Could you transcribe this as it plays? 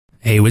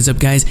Hey, what's up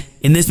guys?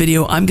 In this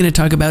video, I'm going to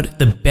talk about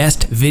the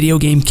best video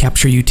game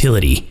capture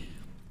utility.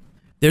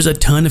 There's a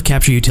ton of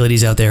capture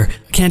utilities out there.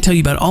 I can't tell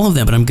you about all of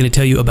them, but I'm going to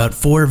tell you about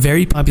 4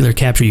 very popular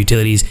capture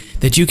utilities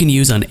that you can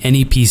use on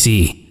any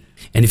PC.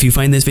 And if you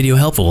find this video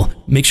helpful,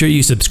 make sure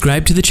you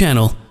subscribe to the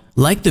channel,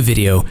 like the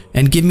video,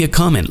 and give me a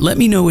comment. Let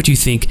me know what you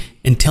think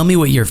and tell me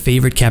what your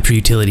favorite capture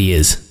utility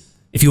is.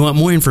 If you want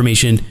more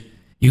information,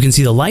 you can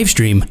see the live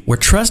stream where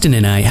Trustin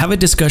and I have a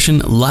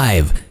discussion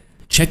live.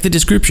 Check the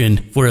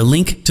description for a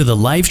link to the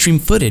live stream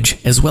footage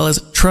as well as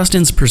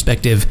Trustin's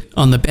perspective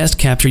on the best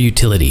capture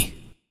utility.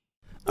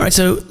 Alright,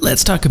 so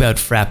let's talk about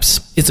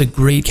FRAPS. It's a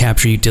great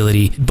capture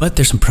utility, but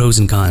there's some pros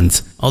and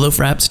cons. Although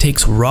FRAPS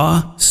takes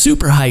raw,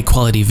 super high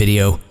quality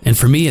video, and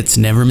for me it's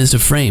never missed a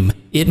frame,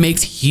 it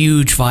makes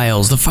huge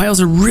files. The files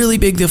are really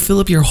big, they'll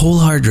fill up your whole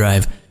hard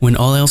drive. When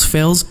all else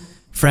fails,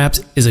 FRAPS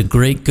is a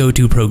great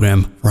go-to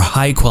program for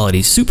high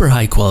quality, super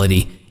high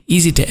quality,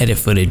 easy to edit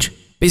footage.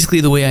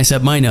 Basically the way I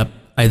set mine up,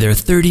 either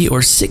 30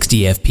 or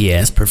 60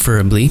 FPS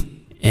preferably,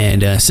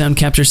 and sound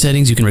capture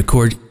settings, you can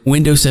record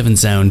Windows 7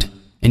 sound,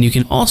 and you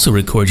can also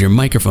record your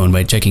microphone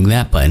by checking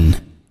that button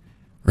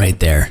right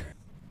there.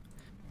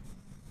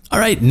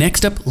 Alright,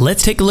 next up,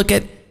 let's take a look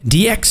at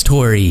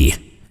DxTory.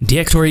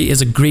 DxTory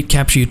is a great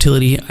capture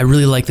utility. I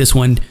really like this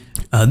one.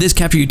 This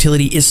capture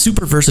utility is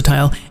super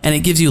versatile and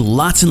it gives you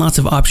lots and lots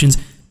of options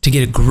to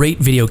get a great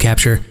video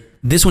capture.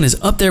 This one is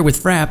up there with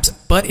FRAPS,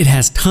 but it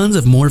has tons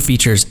of more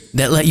features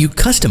that let you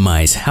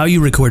customize how you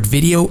record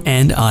video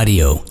and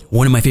audio.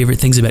 One of my favorite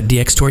things about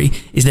DxTory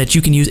is that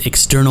you can use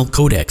external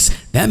codecs.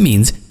 That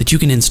means that you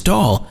can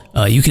install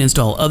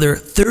other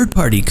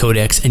third-party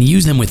codecs and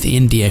use them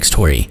within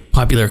DxTory.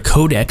 Popular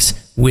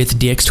codecs with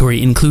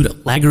DxTory include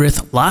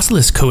Lagarith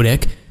Lossless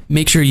Codec.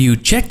 Make sure you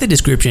check the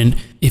description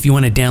if you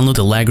want to download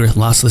the Lagarith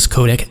Lossless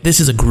Codec. This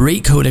is a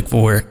great codec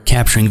for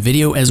capturing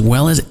video as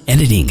well as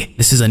editing.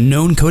 This is a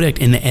known codec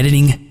in the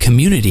editing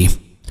community,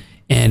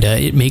 and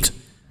it makes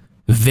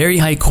very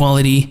high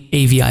quality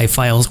AVI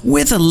files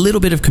with a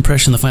little bit of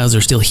compression. The files are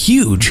still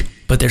huge,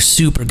 but they're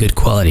super good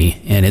quality,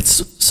 and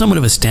it's somewhat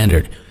of a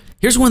standard.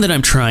 Here's one that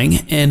I'm trying,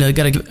 and I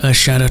gotta give a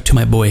shout out to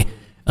my boy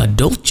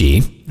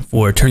Dolce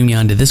for turning me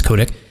on to this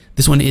codec.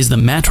 This one is the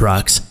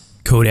Matrox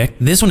Codec.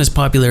 This one is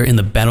popular in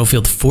the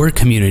Battlefield 4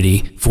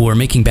 community for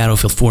making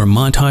Battlefield 4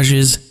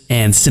 montages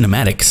and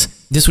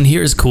cinematics. This one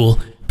here is cool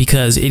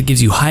because it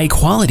gives you high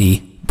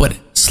quality but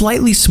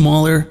slightly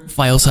smaller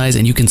file size,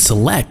 and you can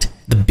select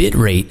the bit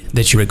rate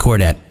that you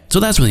record at. So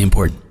that's really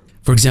important.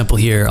 For example,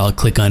 here I'll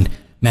click on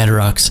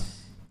Matrox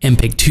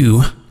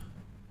MPEG-2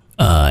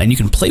 and you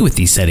can play with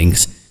these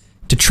settings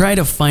to try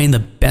to find the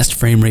best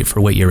frame rate for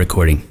what you're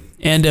recording.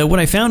 And what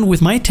I found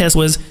with my test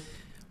was,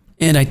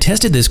 and I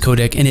tested this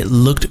codec and it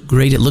looked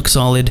great, it looked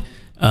solid.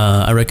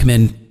 I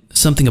recommend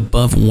something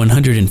above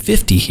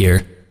 150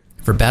 here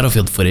for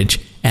Battlefield footage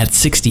at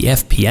 60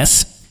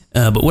 FPS.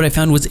 But what I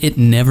found was it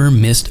never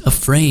missed a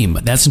frame.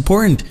 That's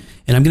important,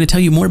 and I'm going to tell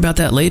you more about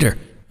that later.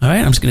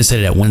 Alright, I'm just going to set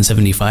it at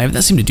 175.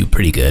 That seemed to do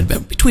pretty good,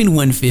 but between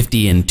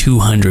 150 and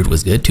 200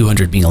 was good,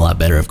 200 being a lot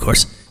better, of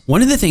course.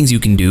 One of the things you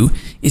can do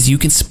is you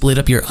can split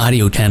up your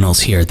audio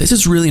channels here. This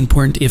is really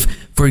important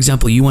if, for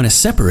example, you want to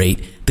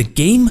separate the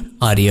game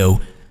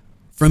audio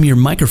from your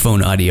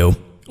microphone audio,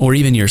 or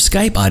even your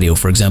Skype audio,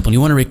 for example. You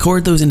want to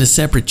record those into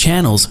separate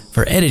channels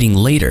for editing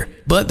later.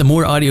 But the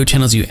more audio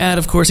channels you add,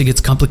 of course, it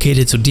gets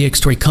complicated, so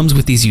DxTory comes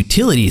with these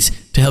utilities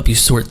to help you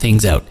sort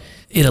things out.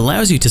 It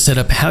allows you to set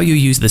up how you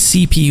use the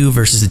CPU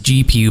versus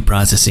the GPU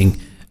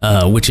processing,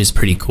 which is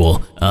pretty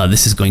cool.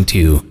 This is going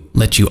to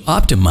let you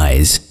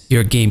optimize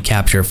your game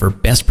capture for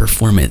best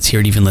performance. Here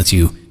it even lets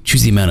you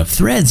choose the amount of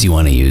threads you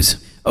want to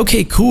use.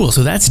 Okay, cool.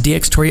 So that's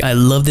DxTory. I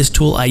love this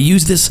tool. I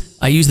use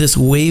this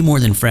way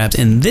more than FRAPS,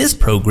 and this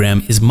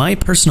program is my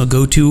personal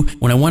go-to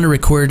when I want to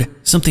record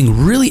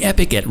something really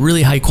epic at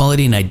really high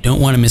quality and I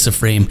don't want to miss a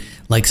frame,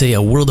 like say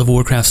a World of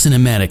Warcraft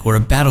cinematic or a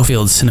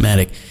Battlefield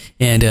cinematic.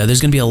 And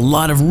there's going to be a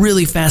lot of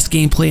really fast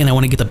gameplay and I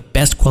want to get the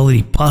best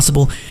quality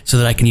possible so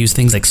that I can use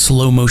things like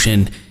slow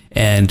motion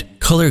and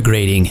color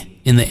grading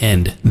in the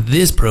end.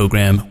 This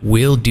program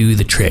will do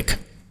the trick.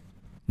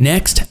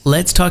 Next,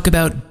 let's talk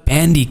about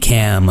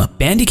Bandicam.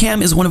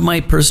 Bandicam is one of my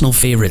personal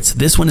favorites.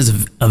 This one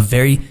is a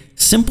very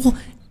simple,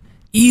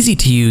 easy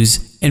to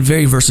use, and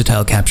very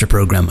versatile capture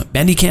program.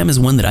 Bandicam is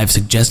one that I've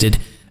suggested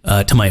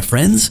to my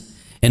friends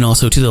and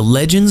also to the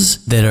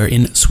legends that are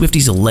in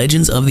Swifty's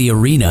Legends of the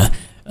Arena.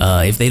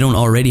 If they don't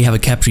already have a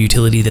capture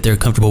utility that they're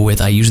comfortable with,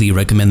 I usually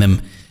recommend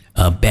them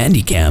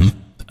Bandicam.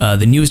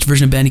 The newest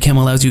version of Bandicam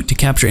allows you to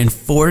capture in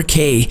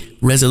 4K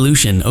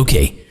resolution.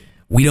 Okay,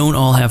 we don't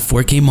all have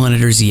 4K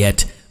monitors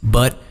yet,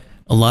 but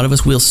a lot of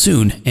us will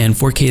soon, and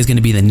 4K is going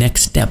to be the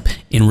next step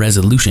in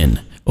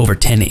resolution over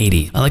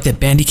 1080. I like that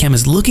Bandicam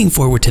is looking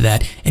forward to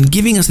that and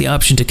giving us the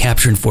option to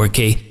capture in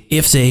 4K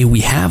if, say,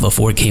 we have a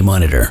 4K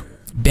monitor.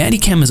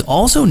 Bandicam is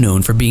also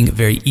known for being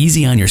very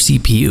easy on your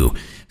CPU,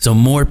 so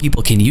more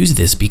people can use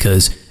this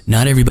because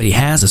not everybody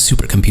has a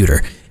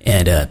supercomputer,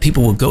 and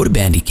people will go to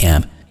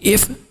Bandicam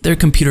if their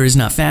computer is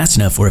not fast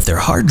enough or if their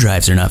hard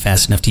drives are not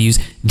fast enough to use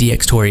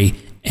DxTory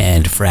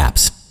and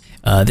FRAPS.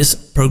 This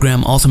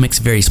program also makes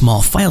very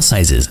small file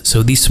sizes,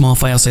 so these small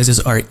file sizes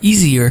are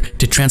easier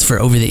to transfer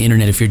over the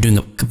internet if you're doing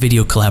a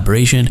video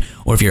collaboration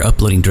or if you're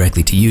uploading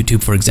directly to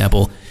YouTube, for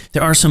example.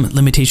 There are some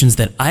limitations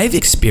that I've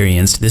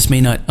experienced. This may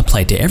not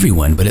apply to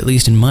everyone, but at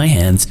least in my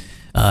hands,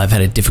 I've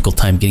had a difficult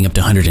time getting up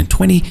to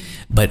 120,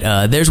 but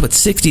there's what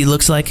 60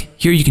 looks like.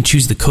 Here you can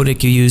choose the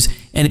codec you use,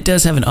 and it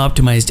does have an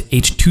optimized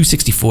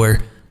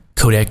H.264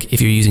 codec if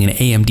you're using an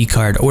AMD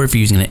card, or if you're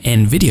using an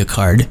NVIDIA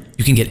card,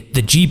 you can get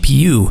the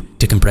GPU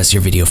to compress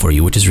your video for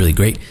you, which is really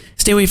great.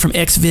 Stay away from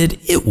Xvid.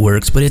 It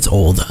works, but it's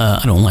old.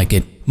 I don't like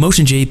it.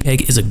 Motion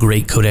JPEG is a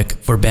great codec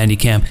for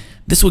Bandicam.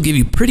 This will give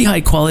you pretty high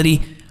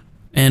quality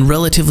and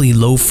relatively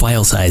low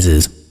file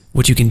sizes.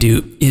 What you can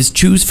do is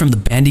choose from the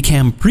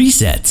Bandicam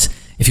presets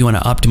if you want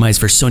to optimize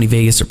for Sony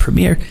Vegas or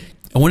Premiere.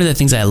 And one of the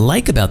things I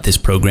like about this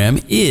program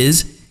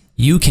is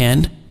you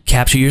can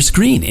capture your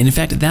screen. And in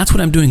fact, that's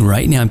what I'm doing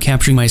right now. I'm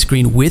capturing my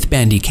screen with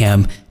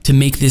Bandicam to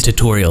make this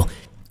tutorial.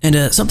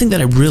 And something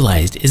that I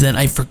realized is that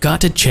I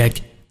forgot to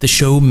check the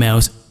show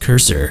mouse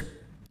cursor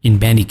in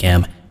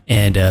Bandicam,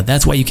 and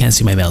that's why you can't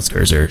see my mouse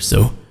cursor.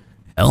 So,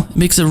 well, it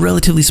makes a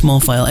relatively small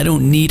file. I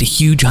don't need a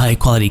huge high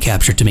quality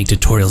capture to make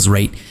tutorials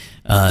right.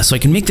 So I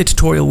can make the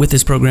tutorial with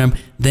this program,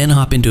 then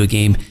hop into a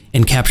game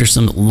and capture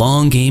some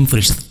long game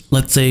footage.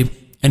 Let's say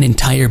an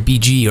entire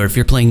BG, or if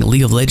you're playing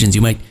League of Legends,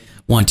 you might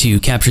want to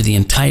capture the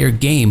entire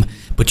game,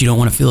 but you don't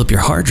want to fill up your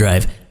hard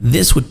drive.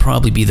 This would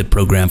probably be the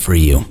program for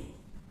you.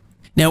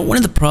 Now, one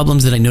of the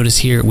problems that I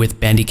noticed here with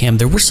Bandicam,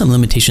 there were some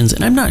limitations,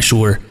 and I'm not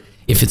sure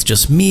if it's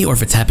just me or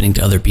if it's happening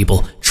to other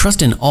people.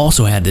 Trustin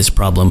also had this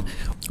problem.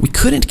 We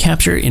couldn't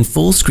capture in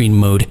full screen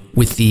mode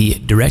with the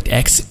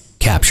DirectX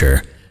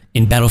capture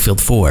in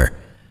Battlefield 4.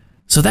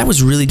 So that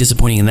was really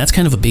disappointing, and that's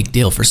kind of a big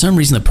deal. For some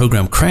reason, the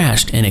program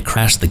crashed and it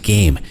crashed the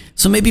game.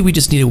 So maybe we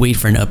just need to wait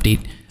for an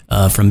update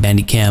from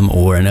Bandicam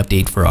or an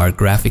update for our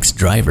graphics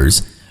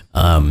drivers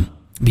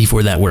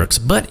before that works.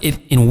 But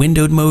in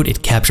windowed mode,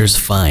 it captures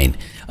fine.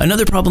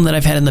 Another problem that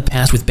I've had in the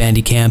past with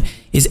Bandicam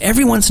is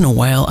every once in a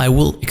while I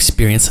will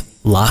experience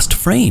lost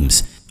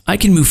frames. I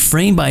can move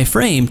frame by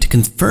frame to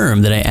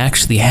confirm that I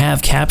actually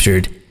have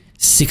captured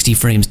 60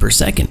 frames per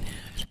second.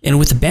 And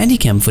with the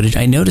Bandicam footage,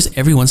 I notice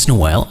every once in a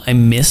while I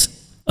miss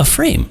a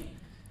frame.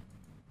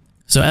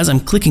 So as I'm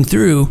clicking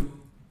through,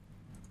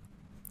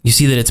 you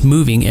see that it's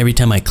moving every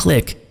time I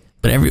click,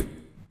 but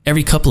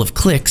every couple of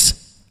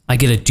clicks, I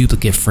get a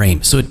duplicate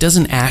frame. So it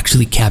doesn't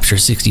actually capture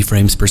 60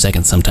 frames per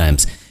second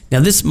sometimes. Now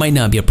this might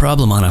not be a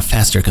problem on a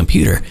faster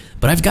computer,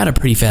 but I've got a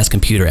pretty fast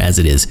computer as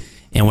it is.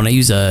 And when I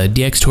use a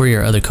DxTory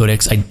or other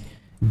codecs, I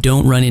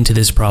don't run into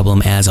this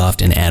problem as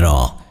often at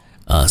all.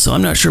 So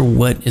I'm not sure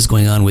what is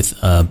going on with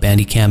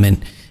Bandicam,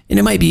 and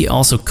it might be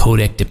also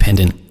codec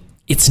dependent.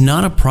 It's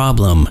not a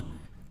problem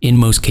in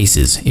most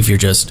cases if you're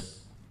just,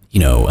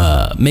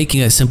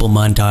 making a simple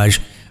montage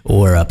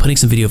or putting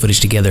some video footage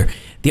together.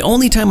 The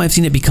only time I've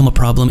seen it become a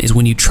problem is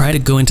when you try to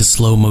go into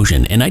slow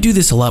motion. And I do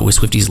this a lot with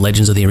Swifty's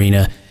Legends of the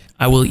Arena.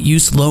 I will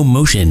use slow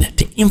motion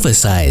to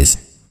emphasize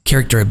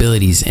character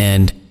abilities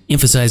and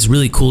emphasize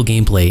really cool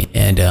gameplay,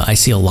 and I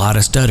see a lot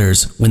of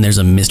stutters when there's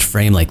a missed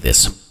frame like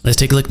this. Let's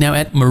take a look now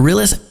at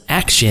Mirrorless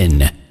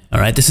Action. All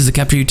right, this is a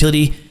capture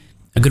utility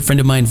a good friend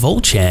of mine,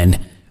 Volchan,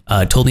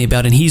 told me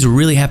about, and he's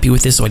really happy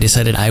with this, so I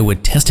decided I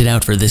would test it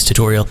out for this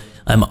tutorial.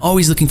 I'm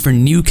always looking for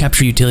new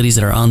capture utilities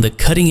that are on the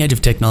cutting edge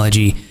of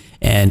technology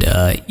and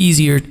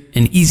easy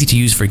to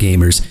use for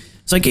gamers.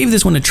 So I gave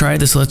this one a try.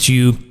 This lets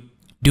you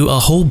do a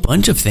whole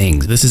bunch of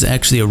things. This is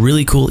actually a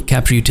really cool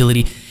capture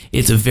utility.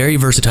 It's very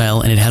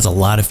versatile and it has a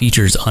lot of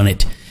features on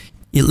it.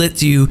 It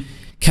lets you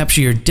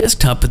capture your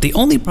desktop, but the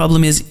only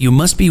problem is you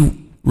must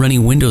be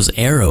running Windows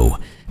Aero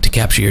to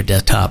capture your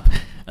desktop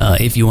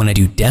if you want to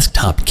do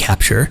desktop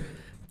capture.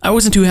 I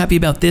wasn't too happy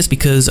about this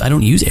because I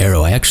don't use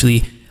Aero.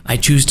 I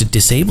choose to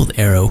disable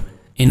Aero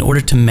in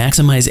order to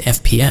maximize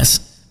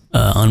FPS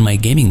on my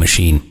gaming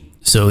machine.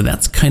 So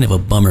that's kind of a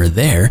bummer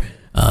there.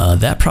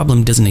 That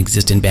problem doesn't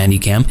exist in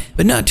Bandicam,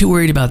 but not too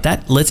worried about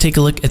that. Let's take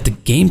a look at the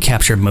game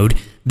capture mode.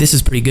 This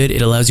is pretty good.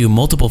 It allows you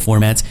multiple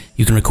formats.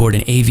 You can record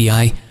in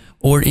AVI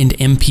or in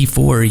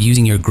MP4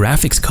 using your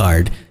graphics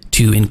card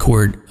to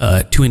encode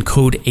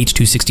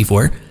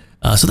H.264.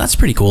 So that's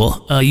pretty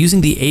cool. Using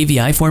the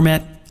AVI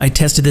format, I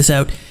tested this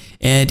out,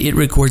 and it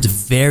records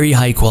very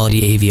high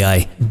quality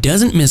AVI.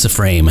 Doesn't miss a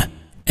frame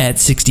at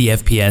 60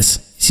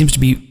 FPS. Seems to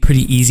be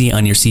pretty easy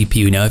on your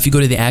CPU. Now, if you go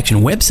to the Action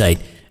website,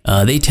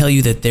 they tell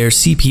you that their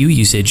CPU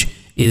usage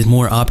is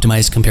more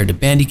optimized compared to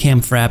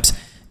Bandicam, FRAPS,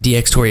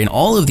 DxTory, and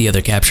all of the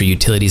other capture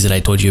utilities that I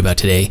told you about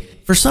today.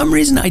 For some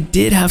reason, I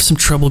did have some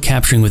trouble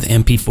capturing with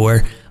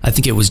MP4. I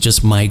think it was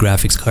just my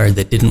graphics card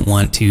that didn't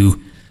want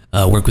to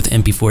work with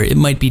MP4. It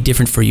might be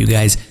different for you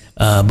guys,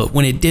 but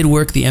when it did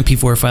work, the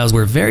MP4 files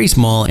were very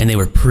small and they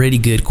were pretty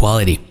good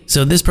quality.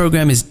 So this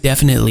program is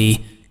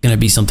definitely going to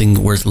be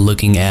something worth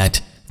looking at.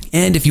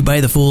 And if you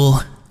get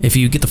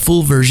the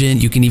full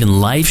version, you can even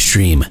live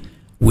stream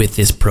with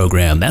this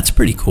program. That's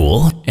pretty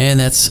cool. And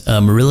that's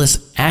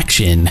Mirrorless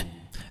Action.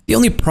 The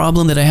only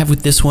problem that I have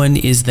with this one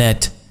is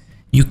that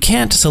You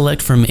can't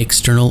select from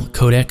external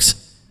codecs.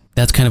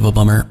 That's kind of a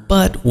bummer,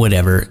 but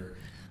whatever.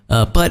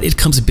 But it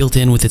comes built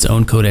in with its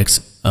own codecs,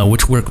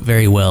 which work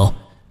very well,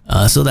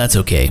 so that's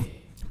okay.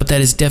 But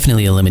that is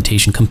definitely a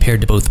limitation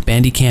compared to both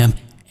Bandicam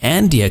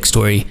and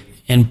DxTory,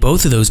 and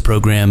both of those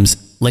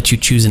programs let you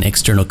choose an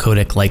external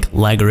codec like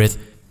Lagarith.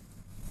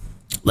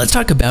 Let's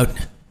talk about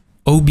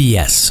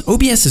OBS.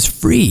 OBS is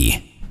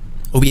free.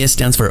 OBS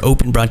stands for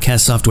Open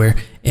Broadcast Software,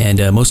 and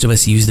most of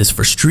us use this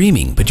for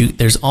streaming, but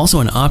there's also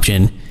an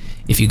option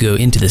if you go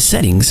into the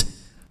settings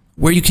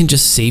where you can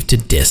just save to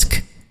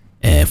disk.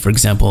 For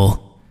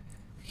example,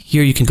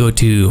 here you can go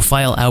to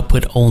File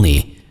Output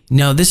Only.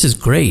 Now this is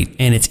great,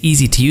 and it's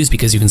easy to use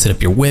because you can set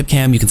up your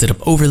webcam, you can set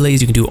up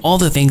overlays, you can do all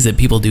the things that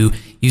people do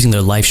using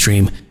their live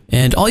stream,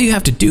 and all you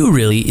have to do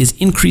really is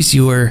increase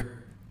your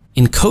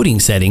encoding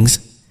settings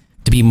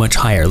to be much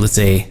higher. Let's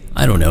say,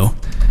 I don't know,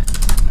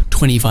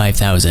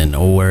 25,000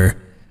 or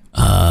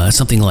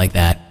something like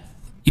that.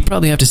 You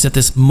probably have to set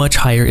this much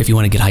higher if you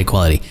want to get high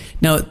quality.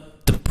 Now,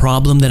 the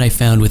problem that I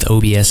found with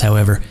OBS,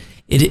 however,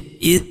 it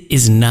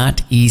is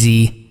not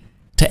easy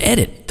to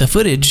edit the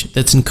footage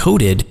that's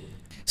encoded.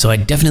 So I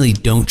definitely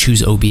don't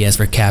choose OBS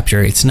for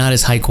capture. It's not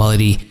as high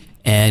quality,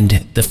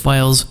 and the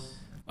files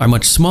are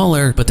much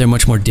smaller, but they're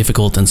much more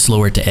difficult and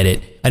slower to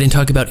edit. I didn't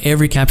talk about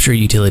every capture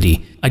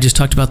utility. I just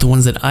talked about the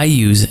ones that I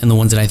use and the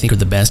ones that I think are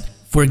the best.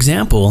 For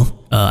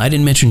example, I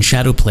didn't mention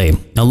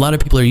Shadowplay. Now, a lot of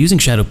people are using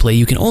Shadowplay.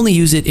 You can only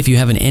use it if you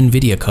have an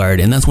NVIDIA card,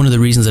 and that's one of the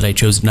reasons that I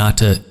chose not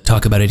to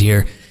talk about it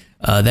here.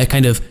 That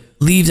kind of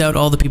leaves out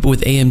all the people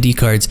with AMD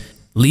cards.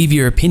 Leave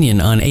your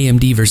opinion on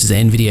AMD versus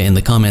NVIDIA in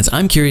the comments.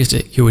 I'm curious to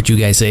hear what you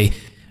guys say.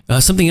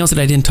 Something else that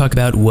I didn't talk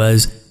about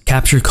was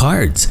capture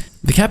cards.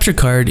 The capture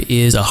card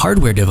is a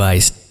hardware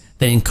device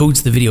that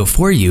encodes the video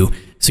for you,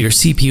 so your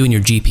CPU and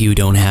your GPU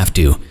don't have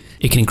to.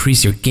 It can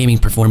increase your gaming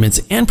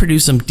performance and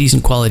produce some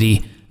decent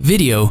quality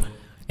video,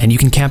 and you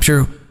can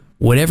capture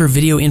whatever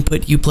video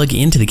input you plug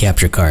into the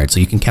capture card. So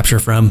you can capture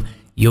from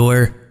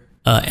your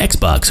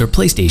Xbox or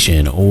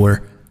PlayStation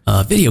or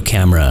video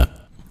camera.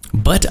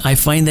 But I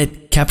find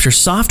that capture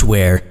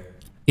software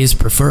is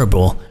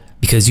preferable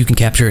because you can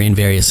capture in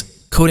various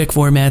codec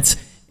formats,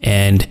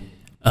 and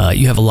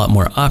you have a lot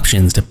more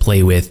options to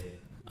play with.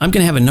 I'm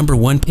going to have a number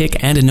 1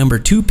 pick and a number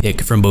 2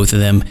 pick from both of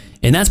them,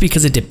 and that's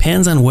because it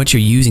depends on what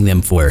you're using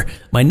them for.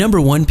 My number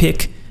 1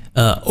 pick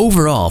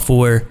overall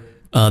for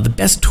the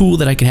best tool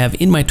that I could have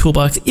in my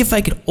toolbox, if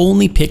I could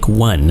only pick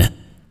one,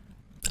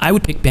 I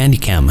would pick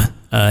Bandicam,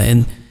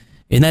 and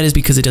that is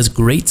because it does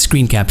great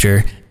screen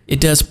capture. It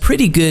does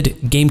pretty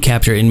good game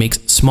capture and makes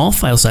small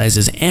file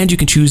sizes, and you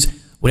can choose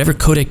whatever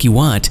codec you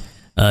want.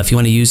 If you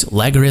want to use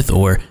Lagarith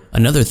or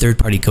another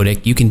third-party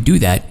codec, you can do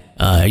that.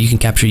 You can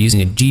capture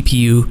using a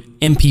GPU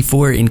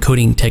MP4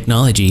 encoding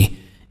technology,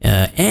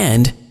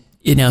 and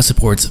it now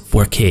supports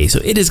 4K. So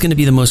it is going to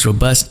be the most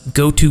robust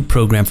go-to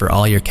program for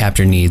all your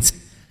capture needs.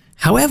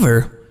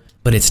 However,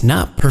 but it's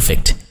not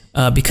perfect.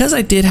 Because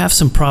I did have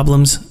some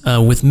problems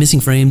with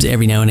missing frames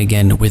every now and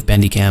again with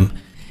Bandicam,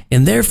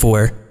 and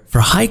therefore, for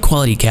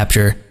high-quality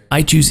capture,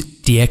 I choose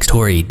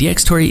DxTory.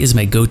 DxTory is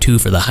my go-to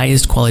for the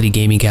highest quality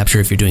gaming capture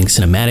if you're doing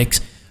cinematics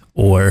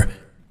or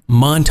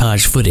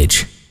montage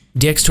footage.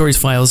 DxTory's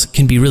files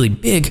can be really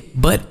big,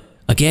 but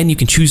again, you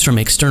can choose from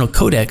external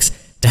codecs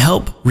to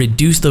help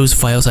reduce those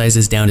file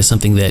sizes down to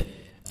something that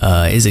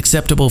is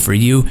acceptable for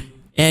you,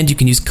 and you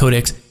can use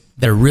codecs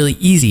that are really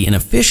easy and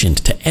efficient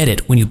to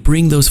edit when you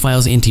bring those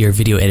files into your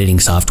video editing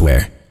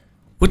software.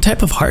 What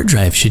type of hard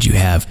drive should you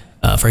have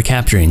for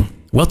capturing?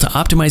 Well, to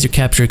optimize your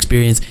capture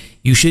experience,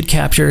 you should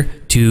capture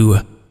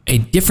to a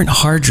different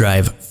hard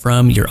drive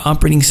from your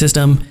operating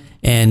system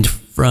and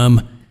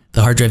from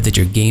the hard drive that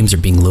your games are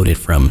being loaded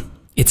from.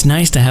 It's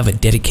nice to have a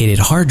dedicated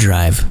hard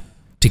drive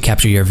to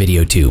capture your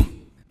video to.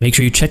 Make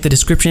sure you check the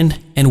description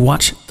and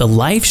watch the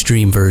live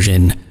stream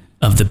version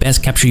of the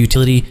best capture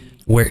utility,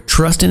 where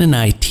Trustin and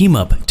I team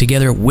up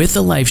together with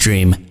the live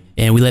stream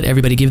and we let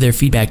everybody give their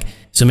feedback.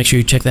 So make sure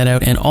you check that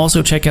out, and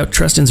also check out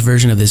Trustin's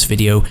version of this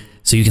video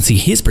so you can see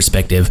his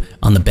perspective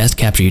on the best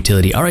capture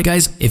utility. Alright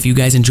guys, if you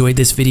guys enjoyed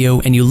this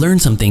video and you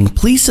learned something,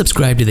 please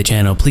subscribe to the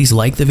channel, please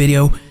like the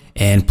video,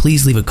 and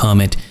please leave a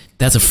comment.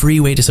 That's a free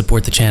way to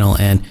support the channel,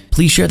 and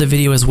please share the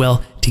video as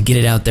well to get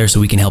it out there so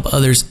we can help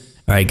others.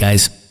 Alright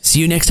guys, see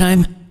you next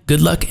time,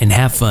 good luck and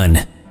have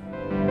fun.